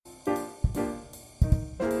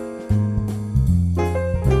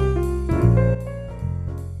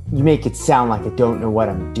You make it sound like I don't know what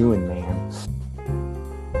I'm doing, man.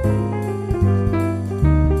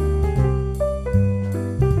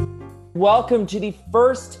 Welcome to the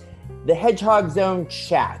first The Hedgehog Zone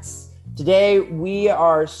Chats. Today, we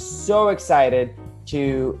are so excited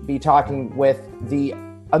to be talking with the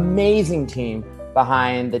amazing team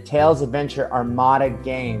behind the Tales Adventure Armada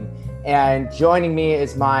game. And joining me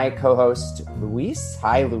is my co-host, Luis.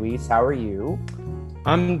 Hi, Luis. How are you?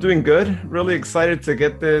 I'm doing good. Really excited to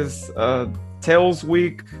get this Tales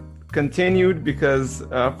Week continued because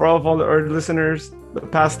for all of the early listeners, the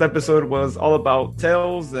past episode was all about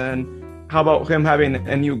Tales and how about him having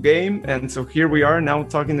a new game. And so here we are now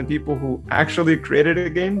talking to people who actually created a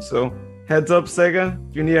game. So heads up, Sega,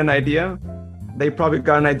 if you need an idea, they probably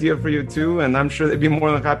got an idea for you too. And I'm sure they'd be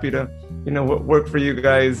more than happy to, work for you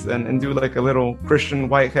guys and do like a little Christian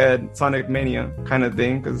Whitehead Sonic Mania kind of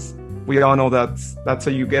thing. Because we all know that's how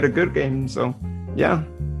you get a good game. So yeah.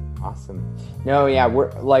 Awesome. No, yeah,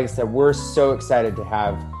 we're so excited to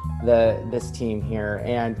have this team here.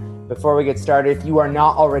 And before we get started, if you are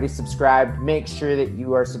not already subscribed, make sure that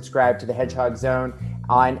you are subscribed to the Hedgehog Zone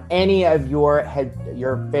on any of your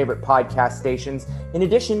favorite podcast stations. In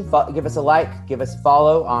addition, give us a like, give us a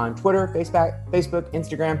follow on Twitter, Facebook,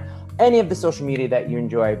 Instagram, any of the social media that you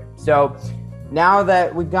enjoy. So now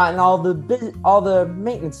that we've gotten all the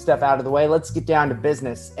maintenance stuff out of the way, let's get down to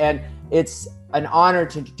business. And it's an honor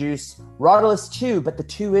to introduce Raudelus 2, but the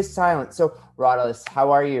 2 is silent. So Raudelus, how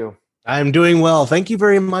are you? I'm doing well. Thank you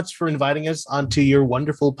very much for inviting us onto your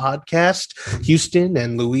wonderful podcast, Houston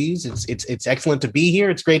and Louise. It's excellent to be here.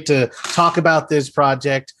 It's great to talk about this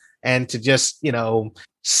project and to just,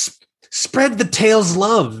 spread the Tales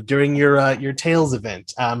love during your Tales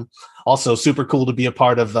event. Also super cool to be a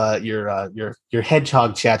part of your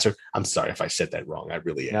Hedgehog chats. Or I'm sorry if I said that wrong. I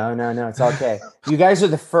really am. No, it's okay. You guys are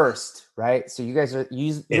the first, right? So you guys are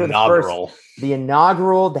inaugural. The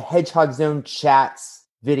inaugural, the Hedgehog Zone chats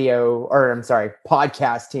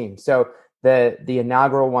podcast team. So the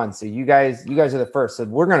inaugural one. So you guys are the first. So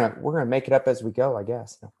we're gonna make it up as we go, I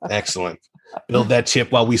guess. Excellent. Build that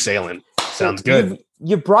chip while we sailing. Sounds good.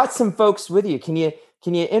 You brought some folks with you. Can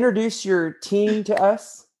you introduce your team to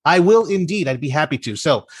us? I will indeed. I'd be happy to.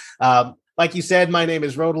 So, like you said, my name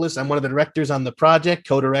is Raudelus. I'm one of the directors on the project,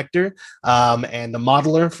 co-director, and the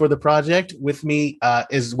modeler for the project. With me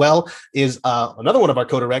as well is another one of our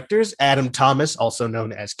co-directors, Adam Thomas, also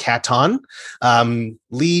known as Katon,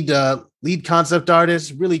 lead concept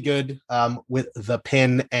artist, really good with the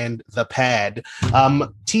pen and the pad.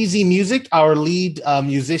 THZ Music, our lead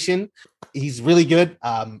musician. He's really good.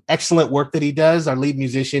 Excellent work that he does. Our lead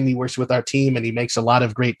musician, he works with our team and he makes a lot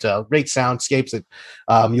of great soundscapes that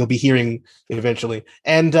you'll be hearing eventually.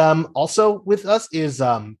 And also with us is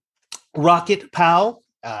Rocket Pal,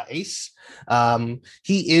 Ace.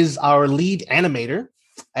 He is our lead animator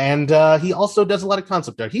and he also does a lot of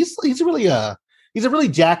concept art. He's a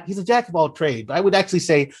jack of all trades. I would actually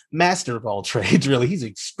say master of all trades, really. He's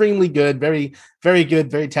extremely good, very, very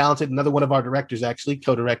good, very talented. Another one of our directors, actually,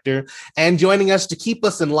 co-director. And joining us to keep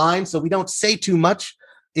us in line so we don't say too much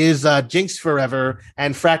is Jinx Forever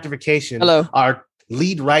and Fractification. Hello. Our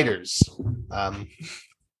lead writers.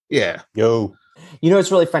 Yeah. Yo.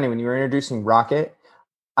 It's really funny. When you were introducing Rocket,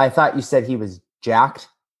 I thought you said he was jacked.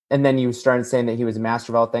 And then you started saying that he was a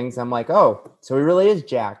master of all things. I'm like, oh, so he really is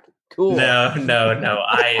jacked. Cool. No.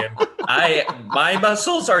 My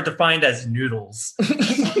muscles are defined as noodles.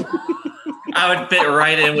 I would fit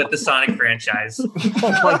right in with the Sonic franchise.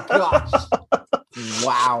 Oh my gosh.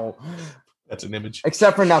 Wow. That's an image.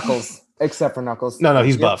 Except for Knuckles. No,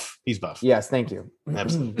 he's buff. He's buff. Yes, thank you.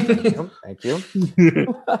 Absolutely. Thank you.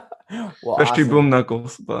 Well, especially awesome. Boom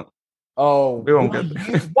Knuckles, but we won't get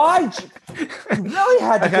there. Why? You really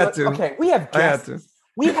had to. I had to. Okay, we have guests.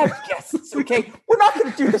 We have guests, okay? We're not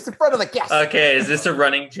going to do this in front of the guests. Okay, is this a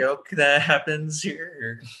running joke that happens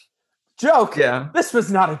here? Joke? Yeah. This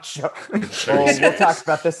was not a joke. We'll talk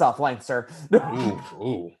about this offline, sir.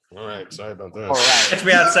 Ooh. All right, sorry about that. All right. Catch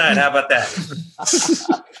me outside. How about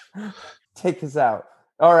that? Take us out.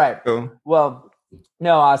 All right. Cool. Well,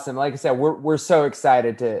 no, awesome. Like I said, we're so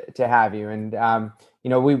excited to have you. And,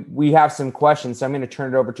 we have some questions, so I'm going to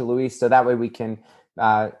turn it over to Luis so that way we can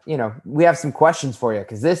we have some questions for you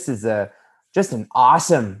because this is just an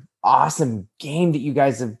awesome game that you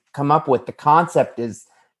guys have come up with. The concept is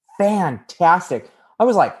fantastic. I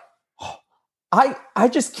was like, I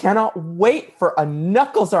just cannot wait for a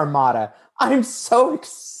Knuckles Armada. I'm so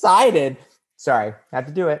excited. Sorry, had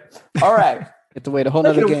to do it. All right. You have to wait a whole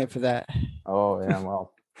nother game for that. Oh yeah,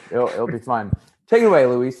 well, it'll be fun. Take it away,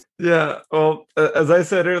 Luis. Yeah, well, as I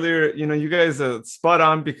said earlier, you guys are spot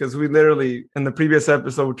on because we literally in the previous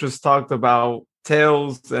episode just talked about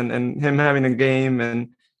Tails and him having a game, and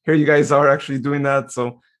here you guys are actually doing that.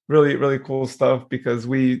 So really, really cool stuff because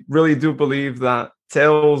we really do believe that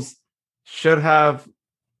Tails should have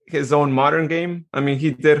his own modern game. I mean,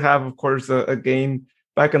 he did have, of course, a game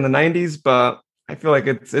back in the 90s, but I feel like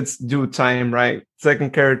it's due time, right?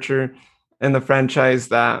 Second character in the franchise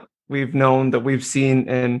that we've known, that we've seen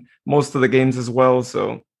in most of the games as well.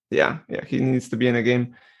 So yeah, he needs to be in a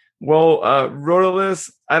game. Well,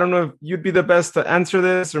 Rotolis, I don't know if you'd be the best to answer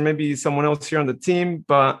this or maybe someone else here on the team,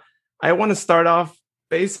 but I want to start off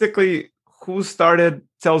basically who started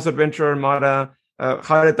Tales Adventure Armada?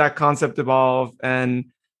 How did that concept evolve? And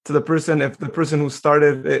to the person, if the person who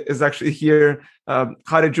started it is actually here,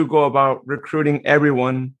 how did you go about recruiting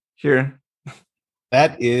everyone here?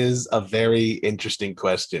 That is a very interesting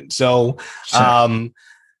question. So,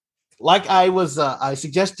 like I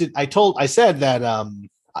said that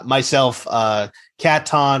myself,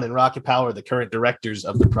 Katon and Rocket Power are the current directors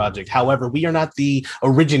of the project. However, we are not the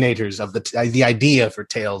originators of the idea for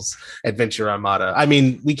Tales Adventure Armada. I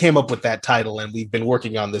mean, we came up with that title and we've been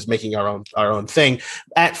working on this, making our own thing.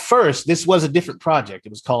 At first, this was a different project. It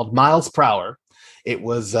was called Miles Per Hour. It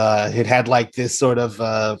was it had like this sort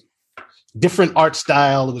of different art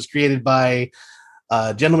style. It was created by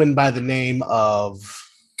a gentleman by the name of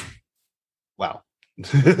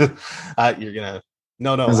you're gonna.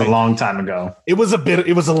 No. It was a long time ago. It was a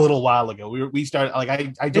little while ago. We started like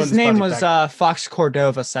I joined. His name was Fox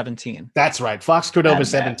Cordova 17. That's right, Fox Cordova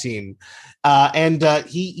 17. And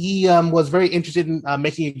he was very interested in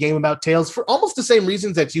making a game about Tails for almost the same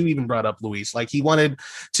reasons that you even brought up, Luis. Like he wanted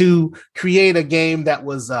to create a game that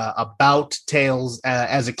was about Tails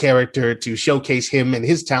as a character, to showcase him and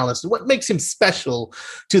his talents, what makes him special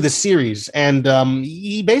to the series. And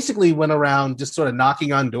he basically went around just sort of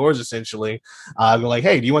knocking on doors, essentially, like,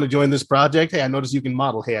 hey, do you want to join this project? Hey, I noticed you can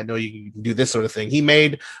model. Hey, I know you can do this sort of thing. He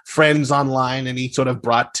made friends online and he sort of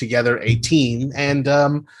brought together a team.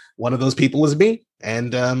 And one of those people was me.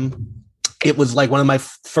 And it was like one of my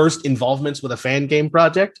first involvements with a fan game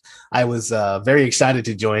project. I was very excited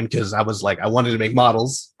to join because I was like, I wanted to make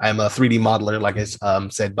models. I'm a 3D modeler, like I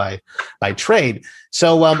said, by trade.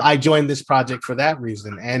 So I joined this project for that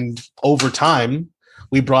reason. And over time,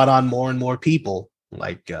 we brought on more and more people.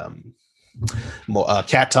 Like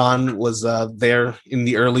Katon was there in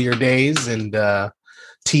the earlier days, and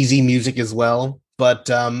THZ Music as well. But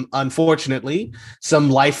unfortunately, some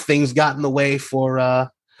life things got in the way for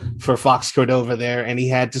Fox Cordova there, and he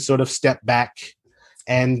had to sort of step back.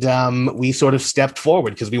 And we sort of stepped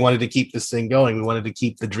forward because we wanted to keep this thing going. We wanted to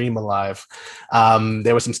keep the dream alive.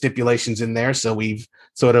 There were some stipulations in there, so we've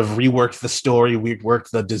sort of reworked the story, we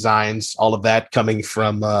worked the designs, all of that coming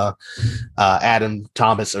from Adam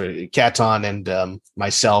Thomas or Katon and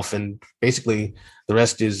myself, and basically the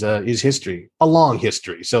rest is history, a long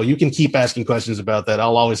history. So you can keep asking questions about that.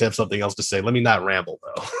 I'll always have something else to say. Let me not ramble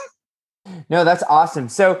though. No, that's awesome.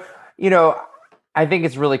 So, I think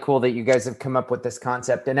it's really cool that you guys have come up with this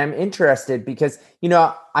concept, and I'm interested because,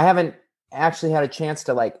 I haven't actually had a chance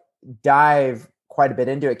to like dive quite a bit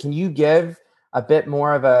into it. Can you give a bit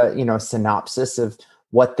more of a, synopsis of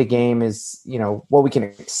what the game is, what we can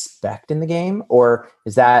expect in the game? Or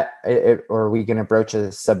is that, or are we going to broach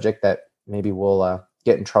a subject that maybe we'll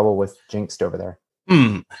get in trouble with Jinxed over there?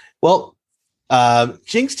 Well,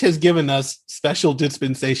 Jinxed has given us special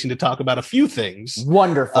dispensation to talk about a few things.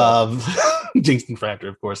 Wonderful. Jinxed and Fractor,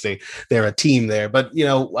 of course, they're a team there. But,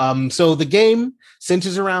 so the game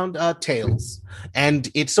centers around Tails, and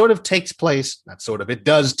it sort of takes place, it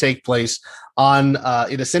does take place on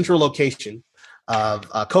in a central location of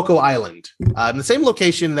Coco Island, in the same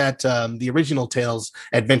location that the original Tales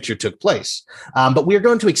adventure took place. But we're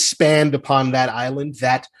going to expand upon that island,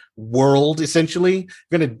 that world, essentially.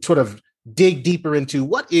 We're going to sort of dig deeper into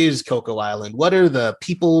what is Coco Island, what are the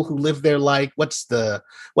people who live there like, what's the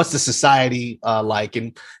society like,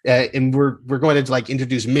 and we're going to like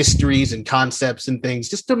introduce mysteries and concepts and things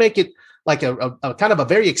just to make it like a kind of a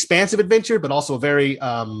very expansive adventure, but also a very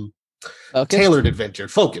tailored adventure,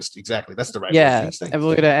 focused. Exactly, that's the right word. And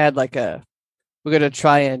we're gonna add we're gonna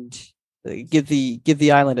try and give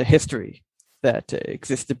the island a history that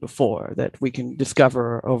existed before that we can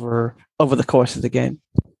discover over the course of the game.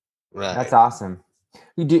 Right. That's awesome.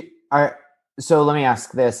 So let me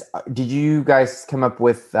ask this: did you guys come up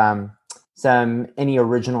with any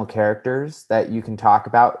original characters that you can talk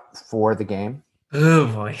about for the game? Oh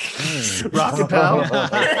boy, Rocket Power.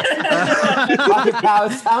 Wow,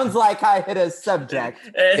 it sounds like I hit a subject.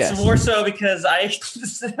 It's more so because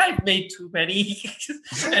I've made too many,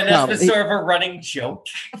 and that's been sort of a running joke.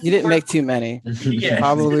 You didn't make too many. Yeah.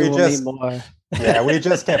 Probably will need more. Yeah, we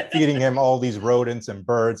just kept feeding him all these rodents and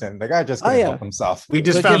birds, and the guy just couldn't help himself. We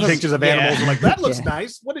just found pictures of animals. And like, that looks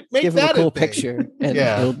nice. What make Give that him a cool thing? picture, and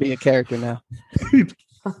it'll be a character now.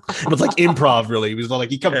 It was like improv, really. He was like,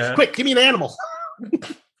 "He comes quick, give me an animal."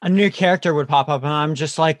 A new character would pop up, and I'm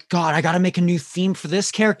just like, God, I got to make a new theme for this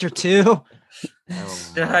character too.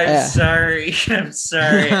 I'm sorry. I'm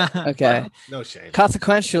sorry. Okay. No shame.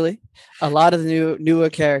 Consequentially, a lot of the newer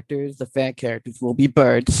characters, the fan characters, will be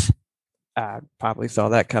birds. Probably saw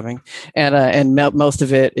that coming, and most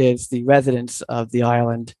of it is the residents of the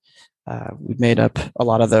island. We've made up a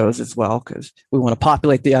lot of those as well because we want to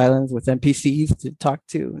populate the islands with NPCs to talk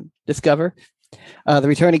to and discover. The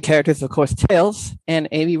returning characters, of course, Tails and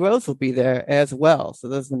Amy Rose will be there as well. So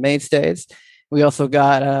those are the mainstays. We also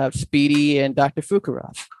got Speedy and Dr.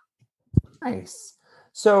 Fukurov. Nice.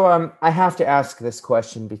 So I have to ask this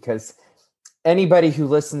question because anybody who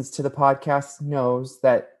listens to the podcast knows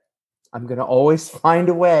that I'm going to always find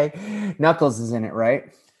a way. Knuckles is in it,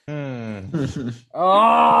 right?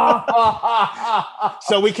 Oh!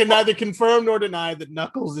 So we can neither confirm nor deny that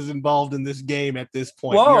Knuckles is involved in this game at this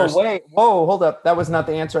point. Whoa, hold up. That was not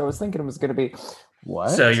the answer I was thinking it was going to be. What?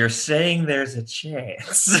 So you're saying there's a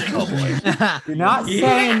chance? Oh boy. You're not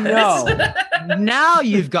saying no. Now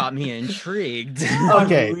you've got me intrigued.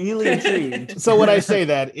 Okay. I'm really intrigued. So when I say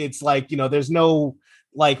that, it's like, there's no,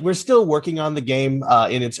 like, we're still working on the game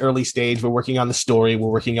in its early stage. We're working on the story. We're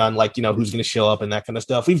working on, like, who's going to show up and that kind of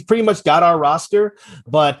stuff. We've pretty much got our roster,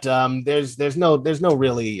 but there's no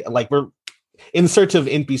really, like, we're in search of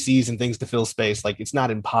NPCs and things to fill space. Like, it's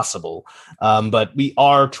not impossible, but we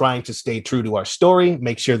are trying to stay true to our story,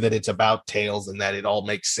 make sure that it's about Tails and that it all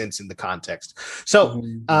makes sense in the context. So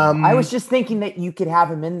I was just thinking that you could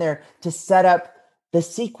have him in there to set up the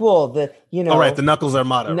sequel, the Knuckles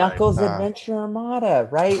Armada, Knuckles Adventure Armada,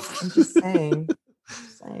 right? I'm just saying.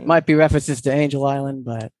 Might be references to Angel Island,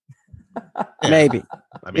 but maybe.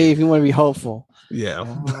 Maybe if you want to be hopeful. Yeah.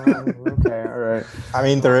 Okay, all right. I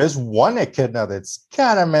mean, there is one echidna that's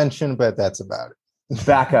kind of mentioned, but that's about it.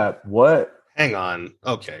 Back up. What? Hang on.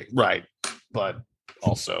 Okay, right. But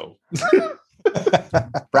also.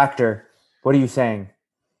 Raptor, what are you saying?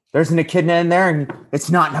 There's an echidna in there and it's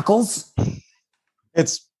not Knuckles?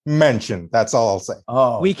 It's mentioned. That's all I'll say.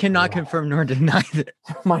 Oh, we cannot confirm nor deny that.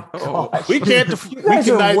 Oh my god. We can't we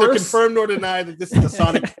can neither confirm nor deny that this is a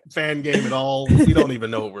Sonic fan game at all. We don't even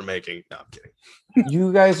know what we're making. No, I'm kidding.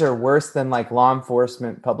 You guys are worse than like law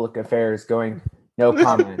enforcement, public affairs going, no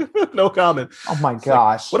comment. No comment. Oh my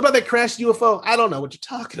gosh. Like, what about that crashed UFO? I don't know what you're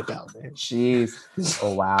talking about, man. Jeez.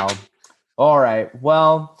 Oh wow. All right.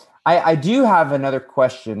 Well, I do have another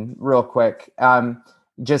question real quick.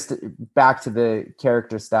 Just back to the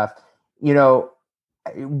character stuff,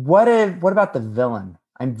 what about the villain?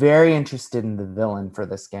 I'm very interested in the villain for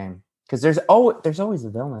this game because there's always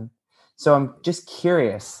a villain. So I'm just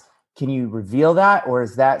curious. Can you reveal that, or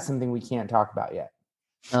is that something we can't talk about yet?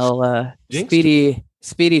 Well,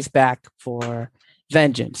 Speedy's back for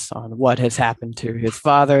vengeance on what has happened to his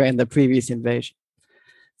father in the previous invasion.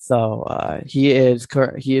 So he is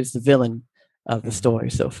the villain of the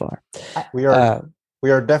story so far. We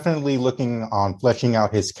are definitely looking on fleshing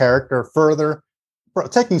out his character further,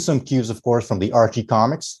 taking some cues, of course, from the Archie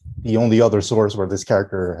comics, the only other source where this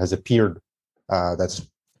character has appeared that's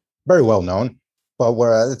very well known, but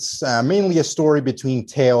where it's mainly a story between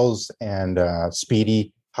Tails and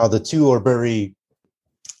Speedy, how the two are very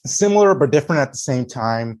similar but different at the same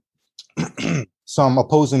time, some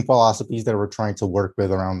opposing philosophies that we're trying to work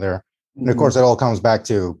with around there. And of course, it all comes back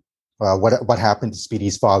to what happened to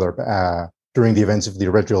Speedy's father during the events of the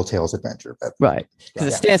original Tails adventure. Right.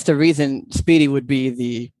 Because it stands to reason Speedy would be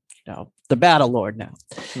the battle lord now.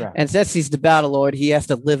 Right. And since he's the battle lord, he has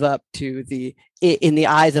to live up to in the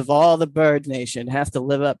eyes of all the bird nation, has to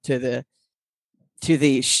live up to the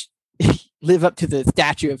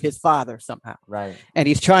statue of his father somehow. Right. And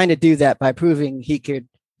he's trying to do that by proving he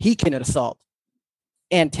can assault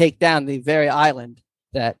and take down the very island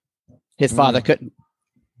that his father couldn't.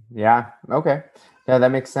 Yeah. Okay. Yeah,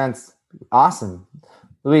 that makes sense. Awesome.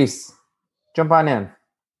 Luis, jump on in.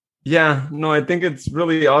 Yeah, no, I think it's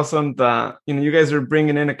really awesome that you guys are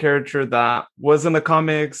bringing in a character that was in the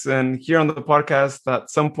comics, and here on the podcast at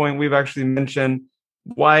some point we've actually mentioned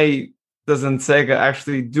why doesn't Sega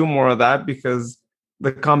actually do more of that, because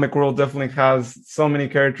the comic world definitely has so many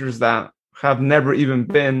characters that have never even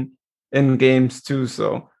been in games too.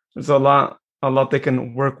 So there's a lot a lot they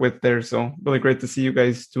can work with there. So really great to see you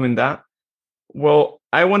guys doing that. Well,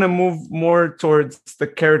 I want to move more towards the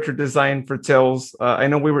character design for Tails. I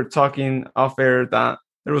know we were talking off air that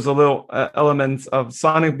there was a little elements of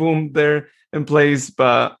Sonic Boom there in place,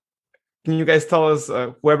 but can you guys tell us,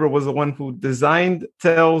 whoever was the one who designed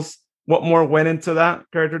Tails, what more went into that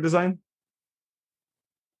character design?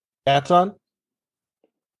 Katon?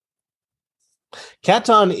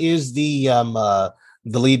 Katon is the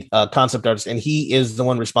lead concept artist, and he is the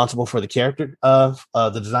one responsible for the character of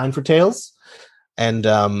the design for Tails. And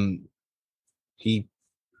he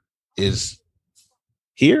is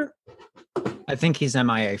here. I think he's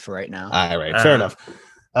MIA for right now. All right, fair enough.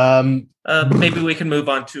 Maybe we can move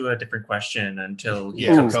on to a different question until he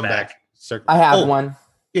Yeah, comes come back. back. I have one.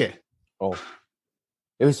 Yeah. Oh,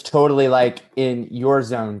 it was totally like in your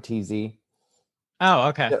zone, TZ. Oh,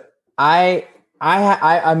 okay.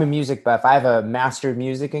 I'm a music buff. I have a master of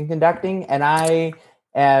music and conducting, and I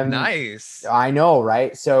am Nice. I know,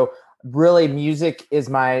 right? So really, music is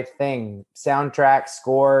my thing. Soundtrack,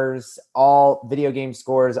 scores, all video game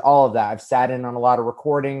scores, all of that. I've sat in on a lot of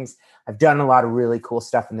recordings. I've done a lot of really cool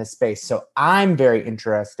stuff in this space. So I'm very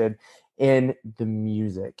interested in the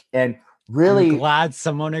music, and really I'm glad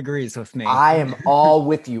someone agrees with me. I am all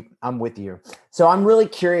with you. I'm with you. So I'm really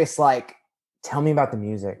curious, like, tell me about the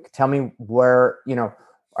music. Tell me where,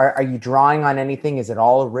 are you drawing on anything? Is it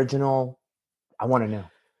all original? I want to know.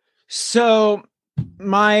 So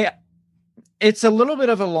it's a little bit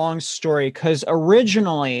of a long story because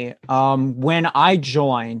originally, when I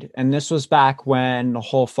joined, and this was back when the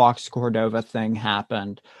whole Fox Cordova thing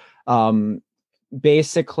happened,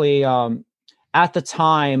 basically, at the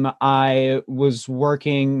time I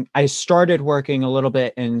started working a little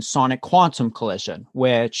bit in Sonic Quantum Collision,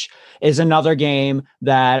 which is another game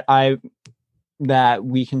that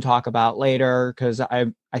we can talk about later because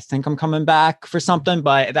I think I'm coming back for something,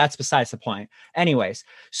 but that's besides the point. Anyways,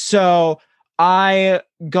 so I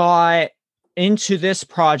got into this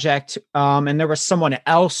project, and there was someone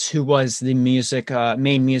else who was the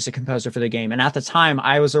main music composer for the game. And at the time,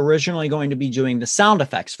 I was originally going to be doing the sound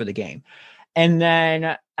effects for the game. And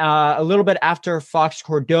then a little bit after Fox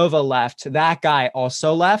Cordova left, that guy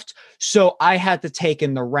also left. So I had to take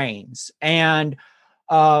in the reins. And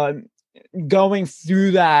going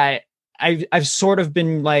through that, I've sort of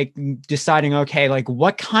been like deciding, okay, like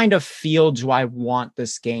what kind of feel do I want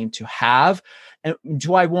this game to have? And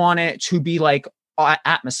do I want it to be like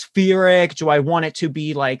atmospheric? Do I want it to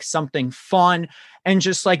be like something fun? And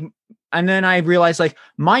just like, and then I realized like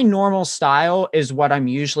my normal style is what I'm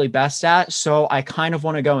usually best at. So I kind of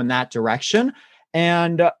want to go in that direction.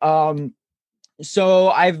 And so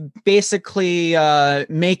I've basically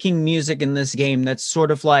making music in this game that's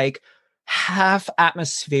sort of like half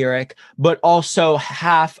atmospheric, but also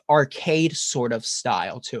half arcade sort of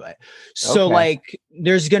style to it. So Okay. like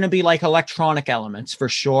there's going to be like electronic elements for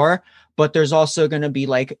sure, but there's also going to be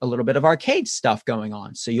like a little bit of arcade stuff going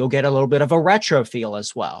on. So you'll get a little bit of a retro feel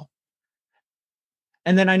as well.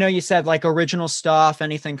 And then I know you said like original stuff,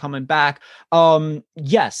 anything coming back.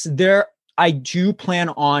 Yes, I do plan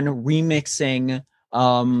on remixing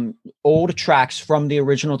old tracks from the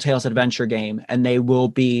original Tales Adventure game, and they will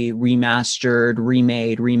be remastered,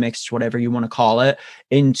 remade, remixed, whatever you want to call it,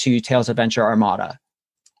 into Tales Adventure Armada.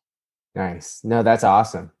 Nice. No, that's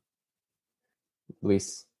awesome.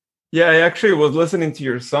 Luis. Yeah, I actually was listening to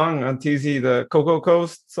your song on TZ, the Coco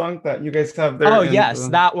Coast song that you guys have there. Oh, yes,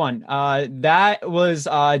 that one. That was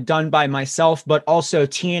done by myself, but also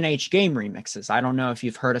TNH Game Remixes. I don't know if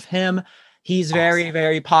you've heard of him. He's very, Awesome.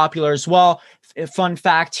 very popular as well. Fun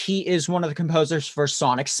fact, he is one of the composers for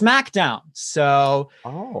Sonic Smackdown. So,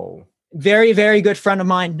 very, very good friend of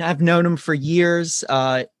mine. I've known him for years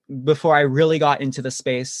before I really got into the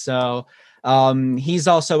space. So, he's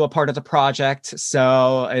also a part of the project.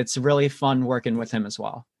 So, it's really fun working with him as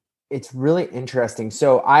well. It's really interesting.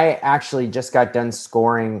 So, I actually just got done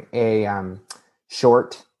scoring a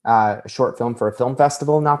short film for a film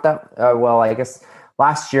festival. Not that, I guess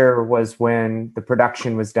last year was when the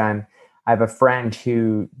production was done. I have a friend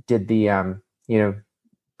who did the,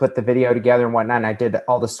 put the video together and whatnot. And I did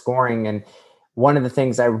all the scoring. And one of the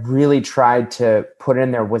things I really tried to put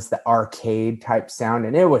in there was the arcade type sound.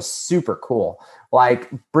 And it was super cool, like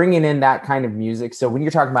bringing in that kind of music. So when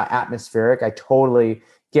you're talking about atmospheric, I totally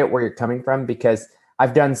get where you're coming from, because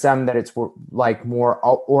I've done some that it's like more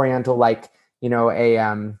oriental, like,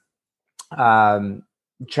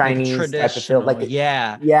 Chinese like type of feel, like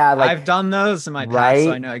yeah, like I've done those in my past,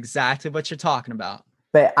 so I know exactly what you're talking about.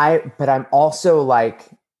 But I'm also like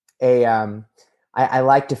I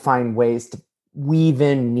like to find ways to weave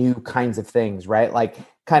in new kinds of things, right? Like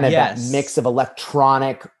kind of Yes. that mix of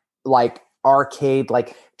electronic, like arcade,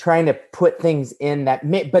 like trying to put things in that,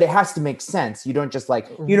 but it has to make sense. You don't just like,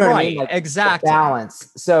 you know what I mean? Like exactly.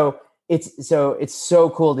 balance. So it's so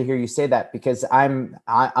cool to hear you say that, because I'm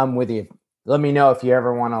with you. Let me know if you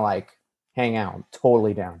ever want to like hang out. I'm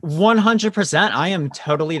totally down. 100%. I am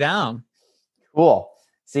totally down. Cool.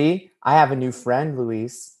 See, I have a new friend,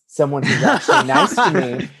 Luis. Someone who's actually nice to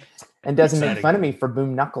me and doesn't make fun of me for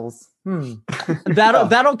boom knuckles.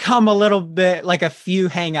 That'll come a little bit, like a few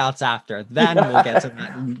hangouts after. Then we'll get to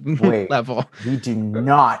that level. We do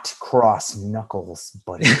not cross knuckles,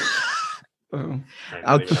 buddy.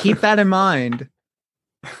 I'll keep that in mind.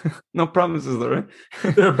 No promises, though, right?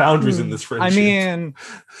 There are boundaries in this friendship. I mean,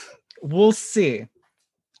 we'll see.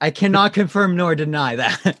 I cannot confirm nor deny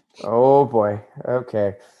that. Oh boy.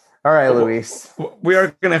 Okay. All right, Luis. We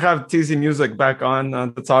are gonna have TZ Music back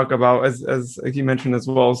on to talk about, as he mentioned as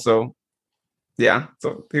well. So, yeah,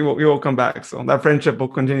 so he will come back. So that friendship will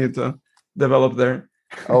continue to develop there.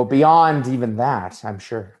 Oh, beyond even that, I'm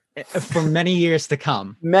sure. For many years to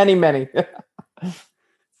come. Many.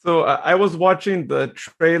 So I was watching the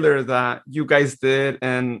trailer that you guys did,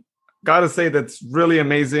 and gotta say that's really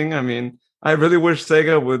amazing. I mean, I really wish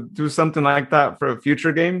Sega would do something like that for a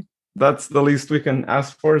future game. That's the least we can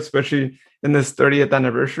ask for, especially in this 30th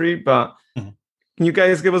anniversary. But can you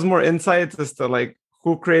guys give us more insights as to like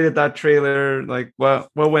who created that trailer, like what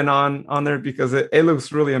went on there? Because it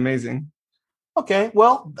looks really amazing. Okay,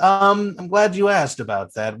 well, I'm glad you asked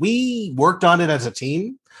about that. We worked on it as a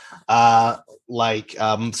team. Some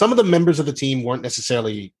of the members of the team weren't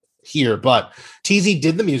necessarily here, but TZ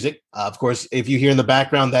did the music. Of course, if you hear in the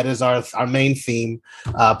background, that is our main theme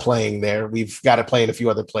playing there. We've got it playing a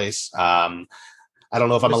few other places. I don't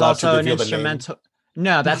know if I'm allowed to reveal the name.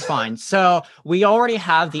 No, that's fine. So we already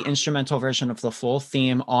have the instrumental version of the full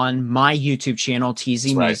theme on my YouTube channel,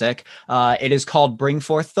 TZ Music. It is called Bring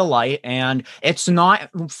Forth the Light, and it's not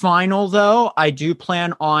final, though. I do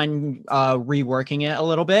plan on reworking it a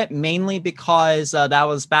little bit, mainly because that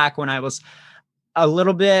was back when I was a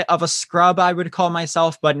little bit of a scrub, I would call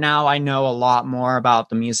myself, but now I know a lot more about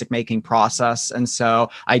the music making process. And so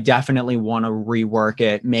I definitely want to rework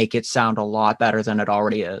it, make it sound a lot better than it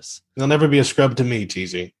already is. You'll never be a scrub to me,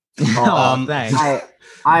 TZ. Thanks.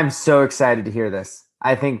 I'm so excited to hear this.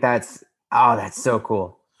 I think that's so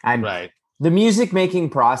cool. Right. The music making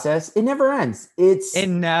process, it never ends. It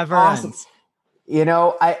never ends. You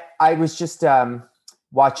know, I was just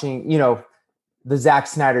watching, the Zack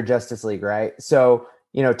Snyder Justice League, right? So,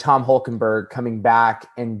 Tom Hulkenberg coming back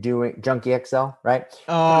and doing Junkie XL, right?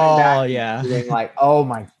 Oh, yeah. Doing like, oh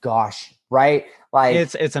my gosh, right? Like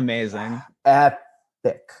it's amazing.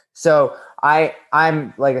 Epic. So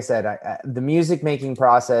I'm like I said, the music making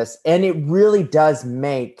process, and it really does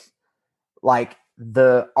make like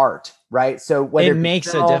the art, right? So whether it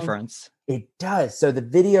makes a difference. It does. So the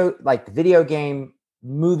video game,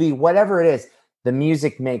 movie, whatever it is, the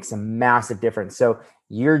music makes a massive difference. So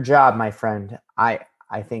your job, my friend, I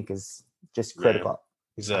think is just critical.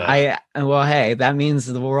 Hey, that means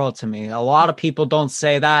the world to me. A lot of people don't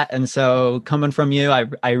say that, and so coming from you,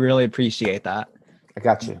 I really appreciate that. I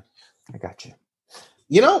got you.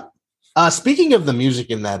 Speaking of the music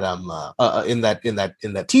in that in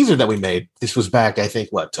that teaser that we made, this was back, I think,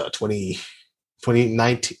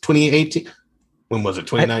 2019, 2018. When was it?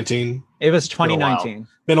 2019? It was 2019.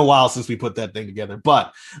 Been a while since we put that thing together,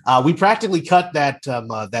 but we practically cut that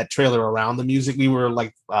trailer around the music. We were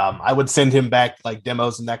like, I would send him back like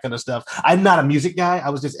demos and that kind of stuff. I'm not a music guy. I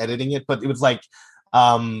was just editing it, but it was like,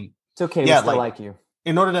 it's okay. Yeah, we still like you.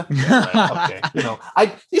 In order to, okay,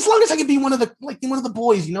 as long as I can be one of the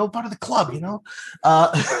boys, part of the club,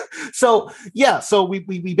 So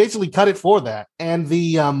we basically cut it for that, and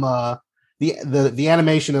the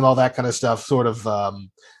animation and all that kind of stuff sort of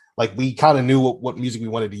like we kind of knew what music we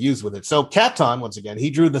wanted to use with it. So Capton, once again, he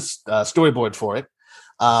drew the storyboard for it.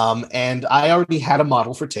 And I already had a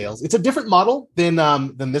model for Tails. It's a different model than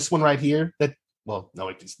this one right here.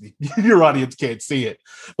 Your audience can't see it,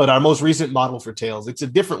 but our most recent model for Tails, it's a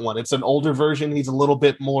different one. It's an older version. He's a little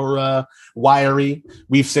bit more wiry.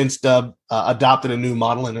 We've since adopted a new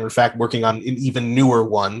model, and are in fact working on an even newer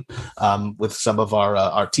one with some of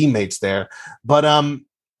our teammates there. But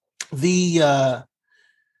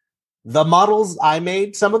the models, I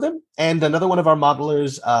made some of them, and another one of our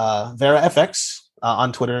modelers, Vera FX,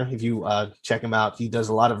 on Twitter, if you check him out, he does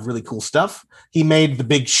a lot of really cool stuff. He made the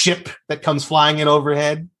big ship that comes flying in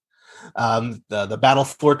overhead, the Battle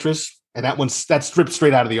Fortress, and that's stripped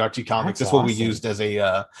straight out of the Archie comics. That's what we used as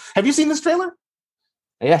a. Have you seen this trailer?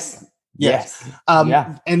 Yes. Yes.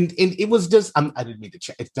 And it was just I didn't mean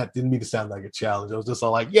to didn't mean to sound like a challenge. I was just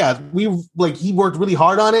all like, yeah, he worked really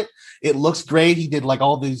hard on it. It looks great. He did like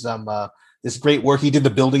all these this great work. He did the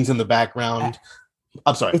buildings in the background.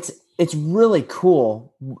 I'm sorry. It's really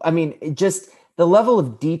cool. I mean, just the level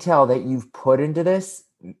of detail that you've put into this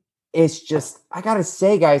is just, I gotta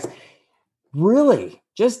say, guys, really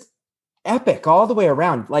just epic all the way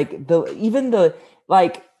around. Like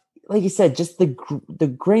like you said, just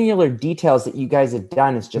the granular details that you guys have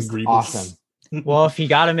done is just awesome. Well, if you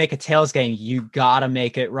got to make a Tails game, you got to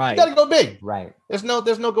make it right. You got to go big. Right. There's no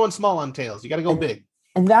going small on Tails. You got to go big.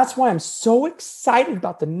 And that's why I'm so excited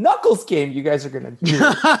about the Knuckles game you guys are going to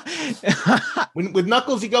do. With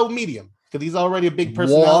Knuckles, you go medium because he's already a big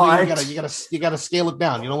personality. You gotta scale it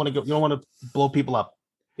down. You don't want to blow people up.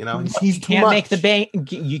 You know, you can't make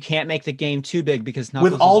the game too big because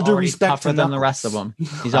Knuckles with all is due already respect tougher to than the rest of them.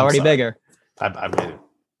 He's already bigger. I made it.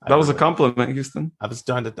 That was a compliment, Houston. I was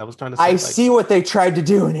trying to say, I see what they tried to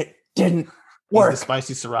do and it didn't work. The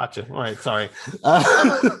spicy sriracha. All right, sorry.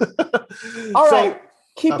 All right,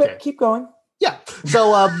 keep going. Yeah.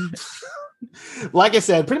 So, like I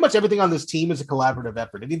said, pretty much everything on this team is a collaborative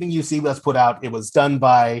effort. Anything you see us put out, it was done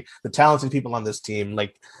by the talented people on this team.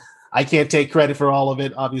 Like, I can't take credit for all of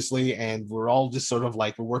it, obviously, and we're all just sort of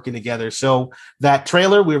like we're working together. So that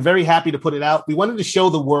trailer, we were very happy to put it out. We wanted to show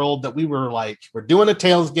the world that we're doing a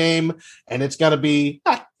Tails game, and it's gonna be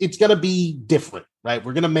different, right?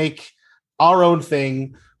 We're gonna make our own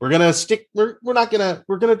thing. We're gonna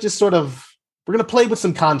play with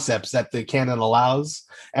some concepts that the canon allows,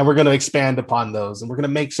 and we're gonna expand upon those, and we're gonna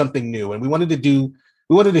make something new. And we wanted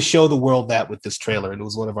to show the world that with this trailer, and it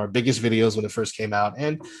was one of our biggest videos when it first came out.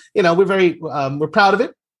 And we're proud of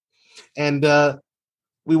it, and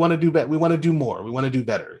we want to do better. We want to do more. We want to do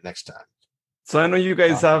better next time. So I know you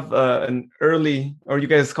guys have an early, or you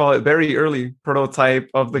guys call it very early prototype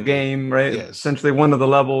of the game, right? Yes. Essentially one of the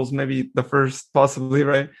levels, maybe the first, possibly,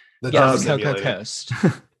 right? The Cocoa Coast.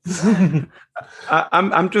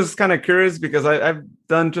 I'm just kind of curious because I've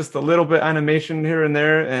done just a little bit animation here and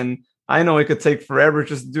there, and I know it could take forever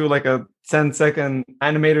just to do like a 10-second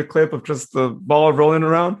animated clip of just the ball rolling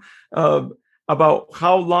around. About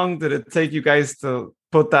how long did it take you guys to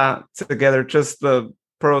put that together? Just the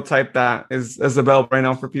prototype that is available right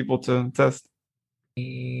now for people to test.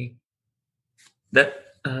 That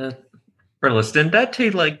Perlis, didn't that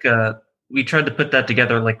take like we tried to put that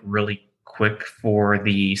together like really quick for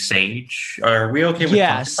the Sage? Are we okay with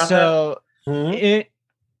talking about that?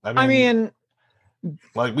 I mean,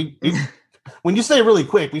 like we when you say really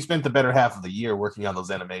quick, we spent the better half of the year working on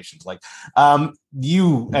those animations. Like,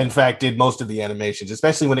 you in fact did most of the animations,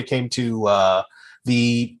 especially when it came to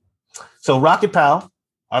Rocket Pal,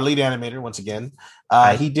 our lead animator, once again,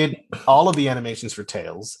 he did all of the animations for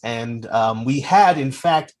Tails, and we had in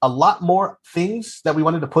fact a lot more things that we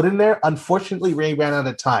wanted to put in there. Unfortunately, Ray ran out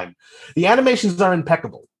of time. The animations are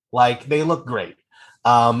impeccable; like they look great.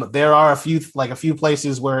 There are a few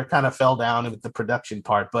places where it kind of fell down with the production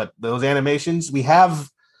part, but those animations, we have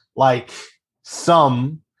like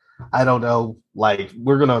some, I don't know, like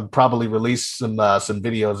we're going to probably release some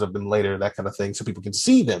videos of them later, that kind of thing, so people can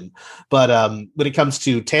see them. But when it comes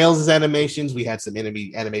to Tails' animations, we had some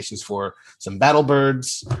enemy animations for some battle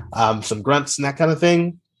birds, some grunts and that kind of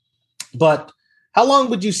thing. But how long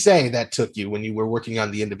would you say that took you when you were working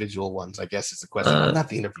on the individual ones? I guess is the question. Not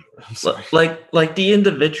the interviewer. I'm sorry. Like the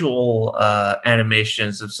individual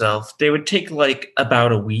animations themselves, they would take like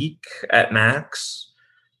about a week at max,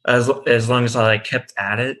 as long as I kept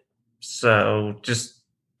at it. So just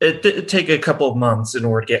it'd take a couple of months in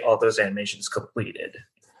order to get all those animations completed.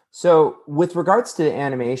 So with regards to the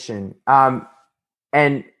animation,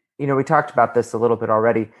 and we talked about this a little bit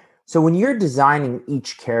already. So when you're designing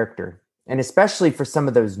each character, and especially for some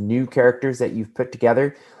of those new characters that you've put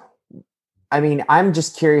together, I mean, I'm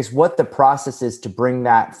just curious what the process is to bring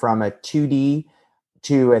that from a 2D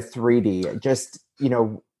to a 3D. Just,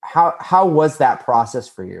 how was that process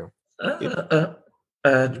for you?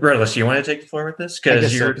 Redless, you want to take the floor with this?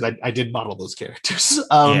 Because I did model those characters.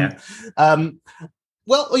 Yeah.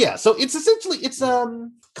 Well, yeah. So it's essentially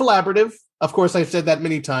collaborative. Of course, I've said that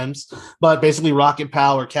many times, but basically, Rocket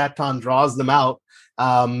Pal or Capcom draws them out.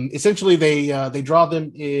 Essentially, they draw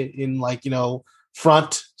them in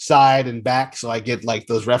front, side, and back, so I get like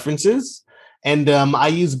those references. And I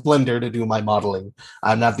use Blender to do my modeling.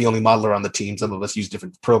 I'm not the only modeler on the team. Some of us use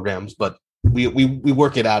different programs, but we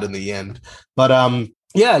work it out in the end. But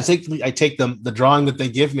Yeah, I take the drawing that they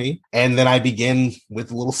give me, and then I begin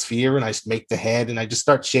with a little sphere, and I make the head, and I just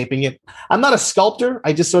start shaping it. I'm not a sculptor.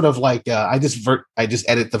 I just sort of like I just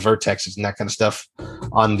edit the vertexes and that kind of stuff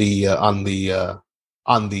on the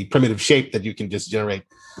primitive shape that you can just generate.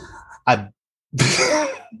 I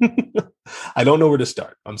I don't know where to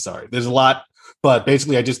start. I'm sorry. There's a lot, but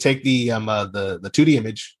basically, I just take the 2D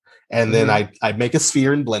image, and then I make a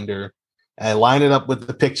sphere in Blender, and I line it up with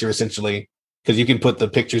the picture essentially. Because you can put the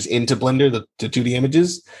pictures into Blender, the 2D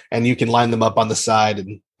images, and you can line them up on the side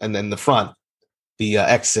and then the front, the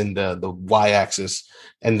X and the Y axis,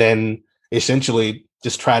 and then essentially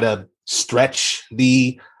just try to stretch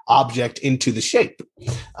the object into the shape.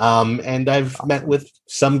 And I've met with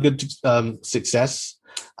some good success.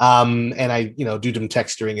 And I, do some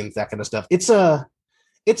texturing and that kind of stuff. It's a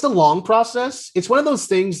long process. It's one of those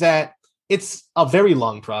things that it's a very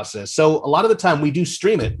long process. So a lot of the time we do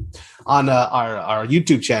stream it on our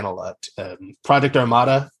YouTube channel, Project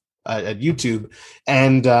Armada at YouTube.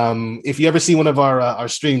 And if you ever see one of our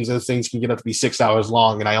streams, those things can get up to be 6 hours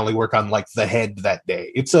long, and I only work on like the head that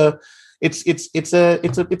day. It's a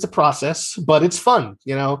process, but it's fun,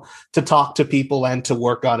 to talk to people and to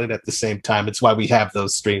work on it at the same time. It's why we have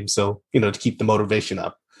those streams. So, to keep the motivation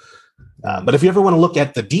up. But if you ever want to look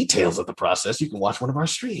at the details of the process, you can watch one of our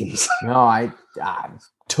streams. No, I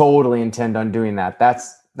totally intend on doing that.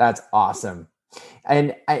 That's awesome.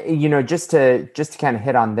 And just to kind of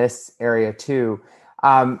hit on this area too,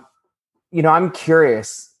 I'm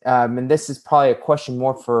curious, and this is probably a question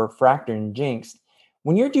more for Fractor and Jinx.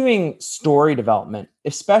 When you're doing story development,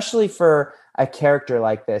 especially for a character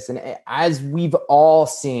like this, and as we've all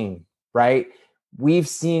seen, right? We've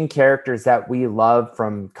seen characters that we love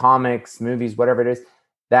from comics, movies, whatever it is,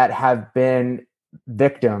 that have been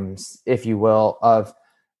victims, if you will, of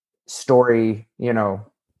story,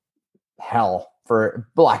 hell, for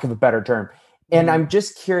lack of a better term. And I'm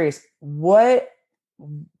just curious, what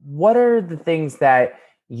are the things that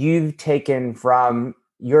you've taken from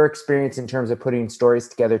your experience in terms of putting stories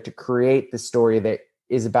together to create the story that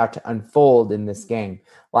is about to unfold in this game?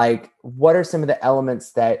 Like, what are some of the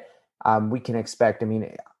elements that we can expect? I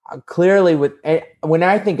mean, clearly when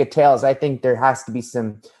I think of Tails, I think there has to be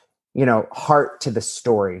some, heart to the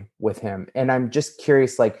story with him. And I'm just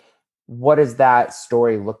curious, like, what does that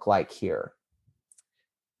story look like here?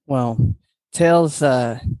 Well, Tails,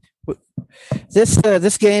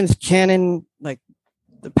 this game's canon, like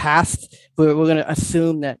the past, we're going to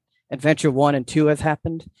assume that Adventure 1 and 2 has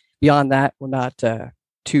happened. Beyond that, we're not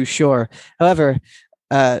too sure. However,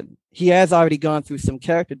 he has already gone through some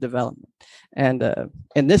character development, and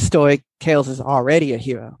in this story, Tails is already a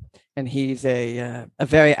hero, and he's a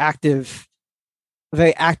very active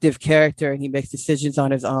character, and he makes decisions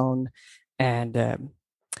on his own, and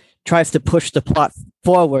tries to push the plot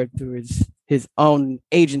forward through his own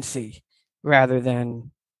agency, rather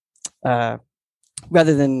than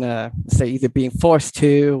say either being forced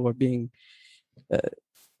to or being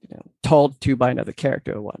told to by another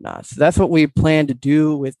character or whatnot. So that's what we plan to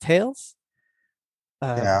do with Tails.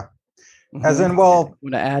 Yeah. As in, well,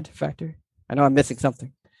 want to add Factor? I know I'm missing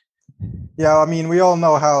something. Yeah, I mean, we all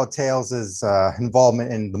know how Tails'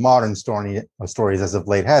 involvement in the modern stories as of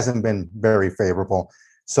late hasn't been very favorable.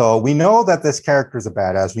 So we know that this character is a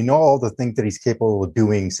badass. We know all the things that he's capable of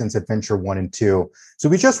doing since Adventure 1 and 2. So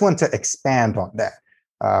we just want to expand on that.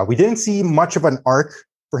 We didn't see much of an arc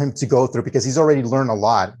for him to go through because he's already learned a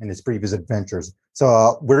lot in his previous adventures.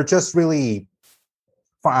 So we're just really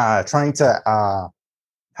trying to,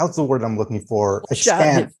 how's the word I'm looking for?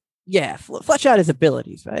 Expand. Flesh out his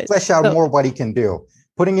abilities, right? Flesh out more what he can do.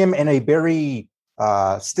 Putting him in a very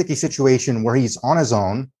sticky situation where he's on his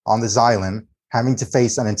own on this island, having to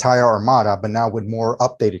face an entire armada, but now with more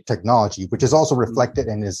updated technology, which is also reflected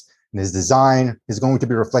in his design, is going to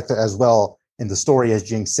be reflected as well in the story, as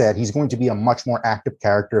Jinx said. He's going to be a much more active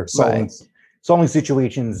character, solving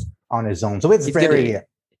situations on his own. So it's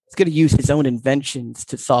going to use his own inventions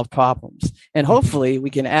to solve problems. And hopefully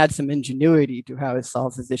we can add some ingenuity to how he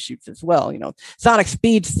solves his issues as well. Sonic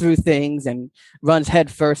speeds through things and runs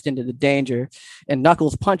head first into the danger, and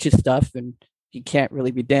Knuckles punches stuff and he can't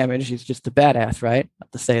really be damaged. He's just a badass, right?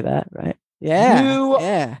 Not to say that, right?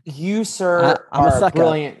 Yeah. You, sir, are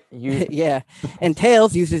brilliant. Yeah. And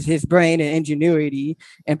Tails uses his brain and ingenuity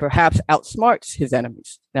and perhaps outsmarts his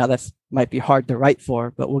enemies. Now, that's might be hard to write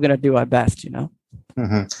for, but we're going to do our best,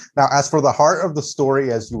 Mm-hmm. Now, as for the heart of the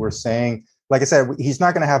story, as you were saying, like I said, he's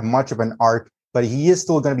not going to have much of an arc, but he is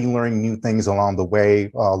still going to be learning new things along the way,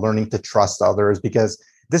 learning to trust others, because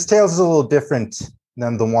this Tails is a little different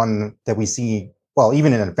than the one that we see well,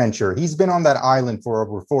 even in adventure. He's been on that island for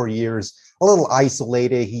over 4 years, a little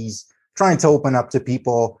isolated. He's trying to open up to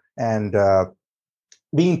people and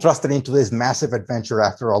being thrusted into this massive adventure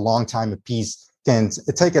after a long time of peace can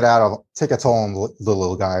take a toll on the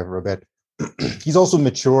little guy for a bit. He's also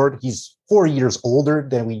matured. He's 4 years older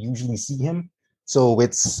than we usually see him. So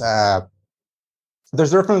it's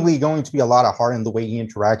there's definitely going to be a lot of heart in the way he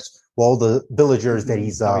interacts with all the villagers that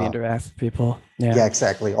he's he interacts with people. Yeah,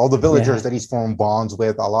 exactly. All the villagers that he's formed bonds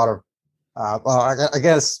with. A lot of I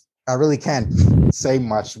guess I really can't say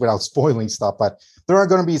much without spoiling stuff, but there are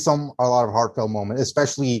going to be a lot of heartfelt moments,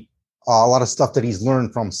 especially a lot of stuff that he's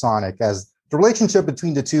learned from Sonic, as the relationship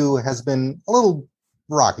between the two has been a little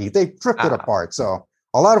rocky. They've drifted apart. So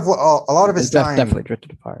a lot of his time definitely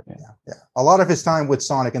drifted apart. Yeah. A lot of his time with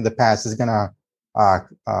Sonic in the past is gonna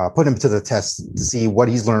put him to the test to see what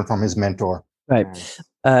he's learned from his mentor. Right.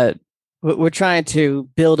 We're trying to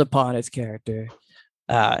build upon his character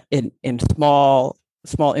in small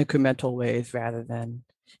incremental ways rather than.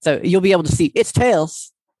 So you'll be able to see it's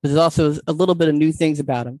Tails, but there's also a little bit of new things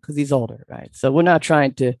about him because he's older, right? So we're not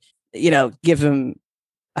trying to, give him,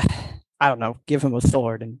 I don't know, give him a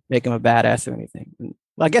sword and make him a badass or anything.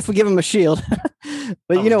 Well, I guess we'll give him a shield,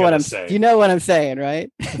 but you know what I'm saying,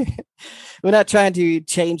 right? We're not trying to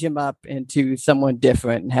change him up into someone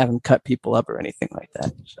different and have him cut people up or anything like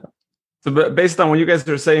that. So based on what you guys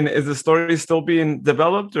are saying, is the story still being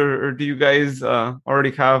developed, or do you guys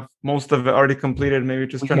already have most of it already completed? Maybe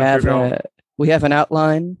just trying to figure out. We have an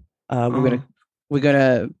outline. We're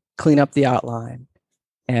gonna clean up the outline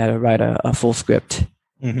and write a full script.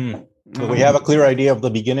 Mm-hmm. So we have a clear idea of the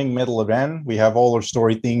beginning, middle, and end. We have all our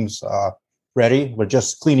story themes ready. We're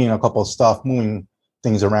just cleaning a couple of stuff, moving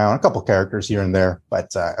things around, a couple characters here and there, but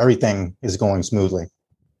everything is going smoothly.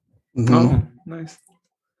 Mm-hmm. Oh, nice.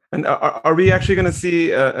 And are we actually going to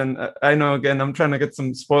see, and I know, again, I'm trying to get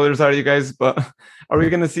some spoilers out of you guys, but are we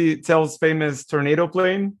going to see Tails' famous tornado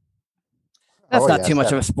plane? That's not too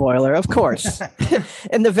much of a spoiler, of course.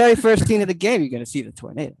 In the very first scene of the game, you're going to see the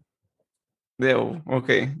tornado. Yeah,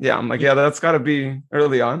 okay. Yeah, I'm like, that's got to be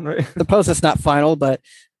early on, right? The process not final, but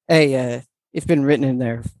hey, it's been written in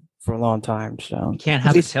there for a long time. So you can't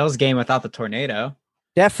have a Tails game without the tornado.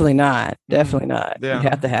 Definitely not. Definitely not. Yeah. You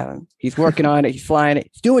have to have him. He's working on it. He's flying it.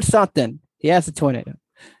 He's doing something. He has a tornado.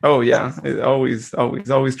 Oh yeah, always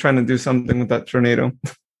trying to do something with that tornado.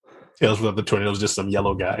 Tails without the tornado is just some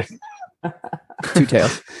yellow guy. Two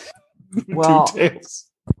tails. Well, Two tails.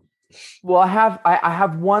 Well, I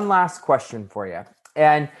have one last question for you,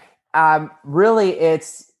 and really,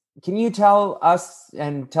 can you tell us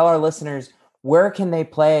and tell our listeners where can they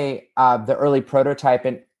play the early prototype,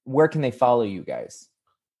 and where can they follow you guys?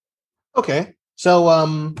 Okay,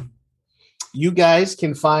 so you guys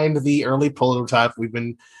can find the early prototype. We've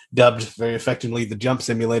been dubbed very effectively the Jump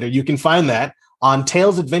Simulator. You can find that on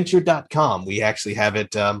tailsadventure.com. We actually have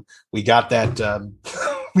it. We got that.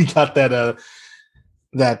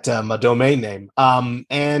 A domain name,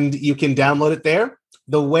 and you can download it there.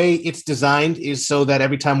 The way it's designed is so that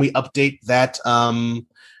every time we update that,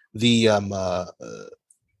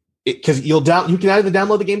 because you can either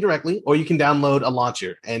download the game directly or you can download a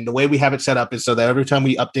launcher. And the way we have it set up is so that every time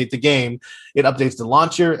we update the game, it updates the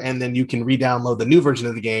launcher, and then you can re-download the new version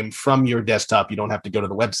of the game from your desktop. You don't have to go to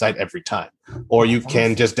the website every time, or you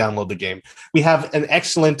can just download the game. We have an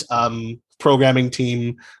excellent programming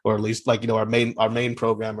team, or at least our main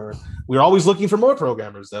programmer. We're always looking for more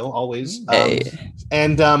programmers, though, always.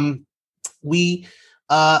 And we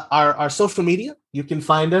our social media, you can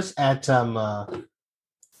find us at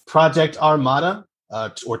Project Armada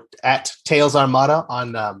or at Tails Armada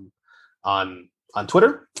on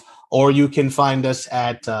Twitter, or you can find us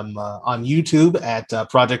at on YouTube at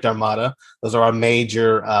Project Armada. Those are our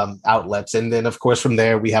major outlets, and then of course from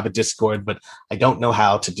there we have a Discord, but I don't know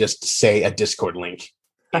how to just say a Discord link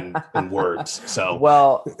in words. So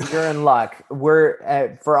well, you're in luck.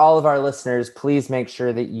 We're for all of our listeners, please make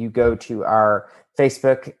sure that you go to our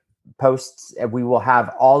Facebook posts, and we will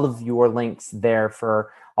have all of your links there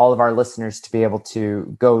for all of our listeners to be able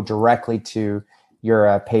to go directly to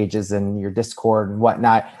your pages and your Discord and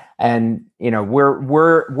whatnot. And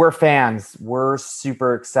we're fans. We're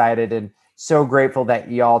super excited and so grateful that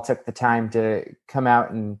y'all took the time to come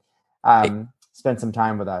out and spend some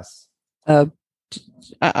time with us.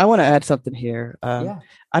 I want to add something here. I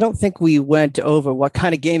don't think we went over what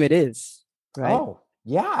kind of game it is. Right? Oh,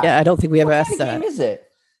 yeah. Yeah, I don't think we ever asked that. What kind of game is it?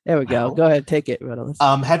 There we go. Wow. Go ahead, take it, Riddles.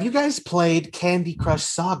 Have you guys played Candy Crush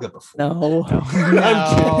Saga before? No. No.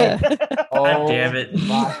 God damn it.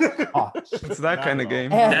 My gosh. It's that kind of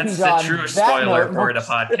game. And That's the on truest that spoiler note, for the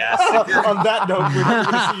podcast. On that note, we're not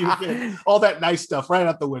going to see you again. All that nice stuff right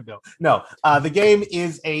out the window. No, the game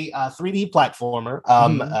is a 3D platformer,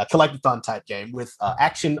 a collectathon type game with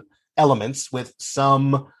action elements with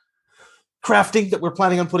some crafting that we're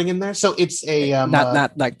planning on putting in there. So it's a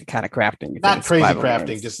not like the kind of crafting. you not think crazy survival crafting,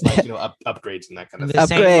 games. just like upgrades and that kind of The thing.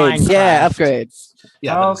 same Upgrades. Yeah, Minecraft. upgrades.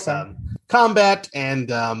 Yeah, Oh, but it's, combat and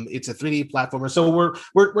it's a 3D platformer. So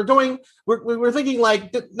we're thinking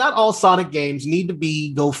like not all Sonic games need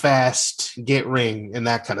to go fast, get ring, and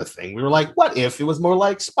that kind of thing. We were like, what if it was more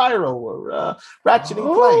like Spyro or Ratchet and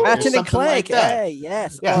Clank? or Ratchet and something Clank. like that. Hey,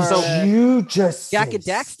 yes. Yeah, Or, so You just Jack say and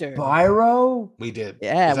Daxter. Spyro? We did.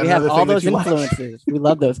 yeah, Is that we have another all thing that those you like? influences. We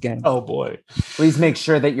love those games. Oh boy, Please make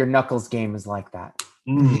sure that your Knuckles game is like that.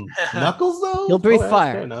 Knuckles though. He'll breathe Oh, that's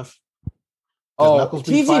fire. Fair enough. Does Oh, Knuckles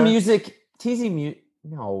breathe TZ fire? Music.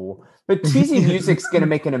 No, but TZ Music's gonna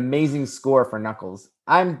make an amazing score for Knuckles.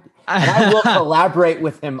 And I will collaborate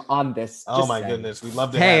with him on this. Oh just my saying. goodness, we'd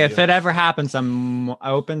love to. Hey, have if you. it ever happens, I'm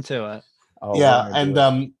open to it. Oh, Yeah, we're gonna do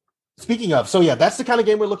and it. speaking of, so yeah, that's the kind of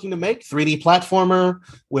game we're looking to make. 3D platformer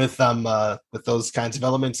with those kinds of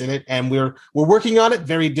elements in it, and we're working on it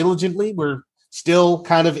very diligently. We're still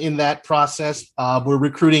kind of in that process. We're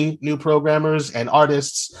recruiting new programmers and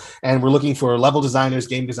artists, and we're looking for level designers,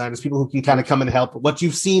 game designers, people who can kind of come and help. What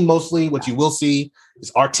you've seen mostly, what you will see, is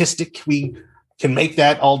artistic. We can make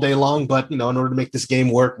that all day long, but in order to make this game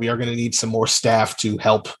work, we are going to need some more staff to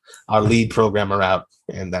help our lead programmer out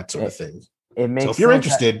and that sort of thing. It makes So if you're sense.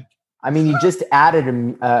 interested, I mean, you just added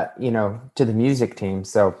him, to the music team.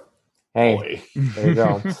 So, hey, boy. there you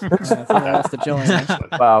go. Someone wants to join.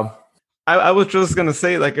 Excellent. Wow. I was just gonna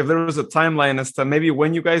say, like, if there was a timeline as to maybe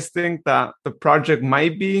when you guys think that the project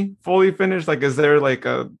might be fully finished, like, is there like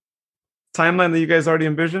a timeline that you guys already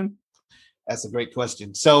envision? That's a great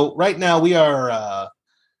question. So right now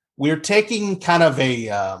we're taking kind of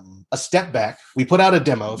a step back. We put out a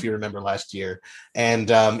demo, if you remember last year, and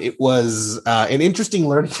it was an interesting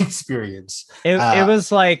learning experience. It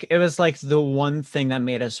was like the one thing that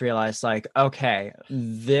made us realize, like, okay,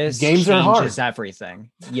 this Games are hard. changes everything.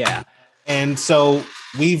 Yeah. And so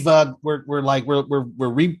we're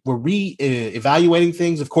evaluating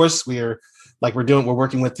things. Of course, we're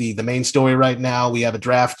working with the main story right now. We have a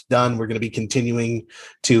draft done. We're going to be continuing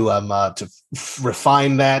to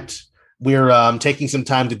refine that. We're taking some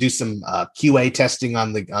time to do some QA testing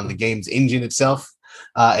on the game's engine itself,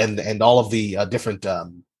 and all of the different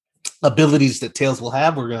abilities that Tails will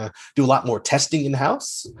have. We're going to do a lot more testing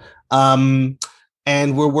in-house.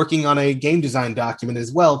 And we're working on a game design document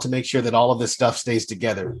as well to make sure that all of this stuff stays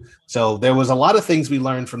together. So there was a lot of things we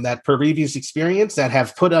learned from that previous experience that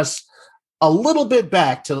have put us a little bit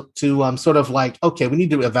back to sort of like, okay, we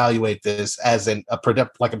need to evaluate this as a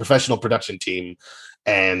professional production team,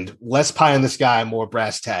 and less pie in the sky, more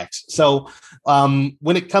brass tacks. So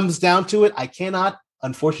when it comes down to it, I cannot,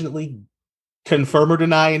 unfortunately, confirm or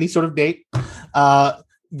deny any sort of date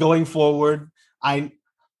going forward. I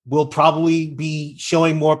will probably be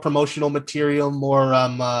showing more promotional material, more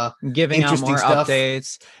Giving out interesting more stuff.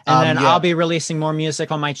 updates, and then yeah. I'll be releasing more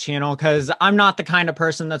music on my channel, because I'm not the kind of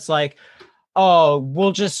person that's like, oh,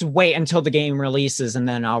 we'll just wait until the game releases and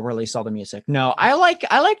then I'll release all the music. No, I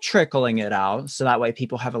like trickling it out so that way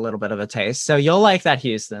people have a little bit of a taste. So you'll like that,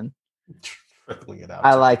 Houston. trickling it out.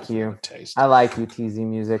 I like you. Taste. I like you, TZ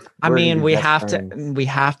Music. I We're mean, your we best friends.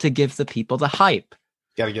 have to give the people the hype.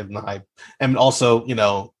 Got to give them the hype, and also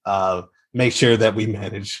make sure that we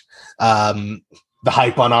manage the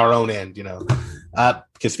hype on our own end.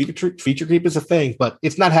 Because feature creep is a thing, but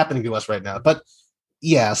it's not happening to us right now. But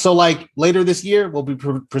yeah, so like later this year we'll be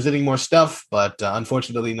presenting more stuff, but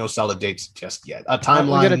unfortunately no solid dates just yet. A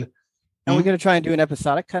timeline. And we're going to try and do an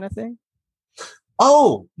episodic kind of thing.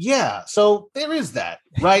 Oh, yeah. So there is that,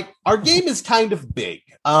 right? Our game is kind of big.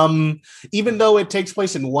 Even though it takes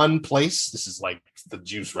place in one place, this is like the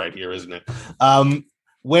juice right here, isn't it?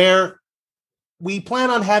 Where we plan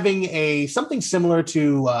on having something similar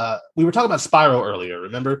to, we were talking about Spyro earlier,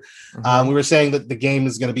 remember? Mhm. We were saying that the game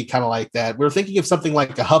is going to be kind of like that. We're thinking of something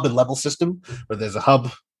like a hub and level system, where there's a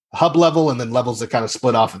hub level and then levels that kind of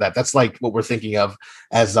split off of that. That's like what we're thinking of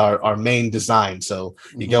as our main design. So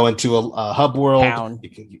you go into a hub world, Town.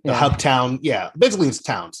 a hub town. Yeah, basically it's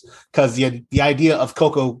towns, because the idea of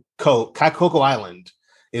Coco Island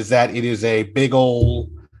is that it is a big old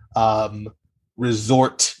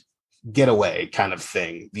resort getaway kind of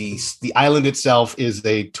thing. The island itself is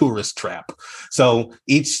a tourist trap. So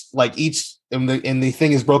each and the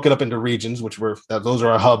thing is broken up into regions, those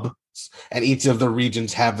are our hubs, and each of the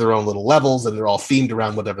regions have their own little levels, and they're all themed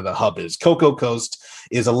around whatever the hub is. Cocoa Coast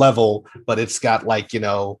is a level, but it's got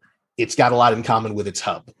it's got a lot in common with its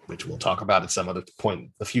hub, which we'll talk about at some other point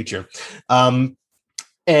in the future.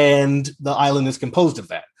 And the island is composed of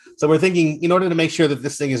that. So we're thinking, in order to make sure that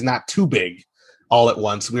this thing is not too big all at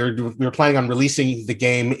once, we're planning on releasing the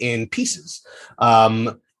game in pieces,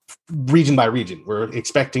 region by region. We're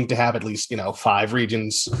expecting to have at least 5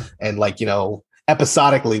 regions, and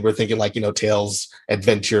episodically we're thinking Tales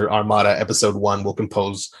Adventure Armada Episode 1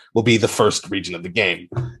 will be the first region of the game.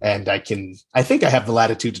 And I think I have the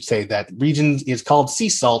latitude to say that region is called Sea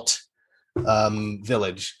Salt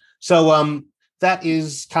Village. So that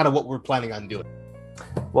is kind of what we're planning on doing.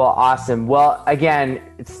 Well, awesome. Well, again,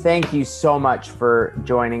 thank you so much for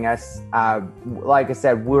joining us. Like I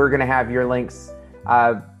said, we're going to have your links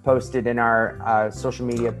posted in our social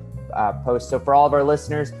media posts. So for all of our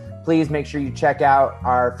listeners, please make sure you check out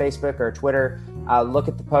our Facebook or Twitter. Look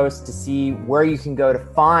at the post to see where you can go to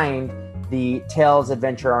find the Tales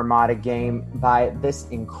Adventure Armada game by this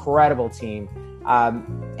incredible team.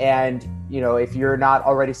 And if you're not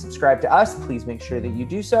already subscribed to us, please make sure that you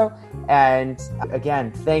do so. And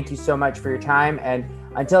again, thank you so much for your time. And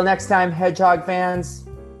until next time, Hedgehog fans,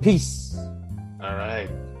 peace. All right.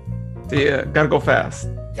 See ya. Gotta go fast.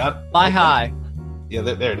 Fly high. Yeah,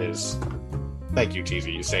 there it is. Thank you, TZ.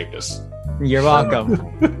 You saved us. You're welcome.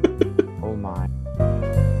 Oh my.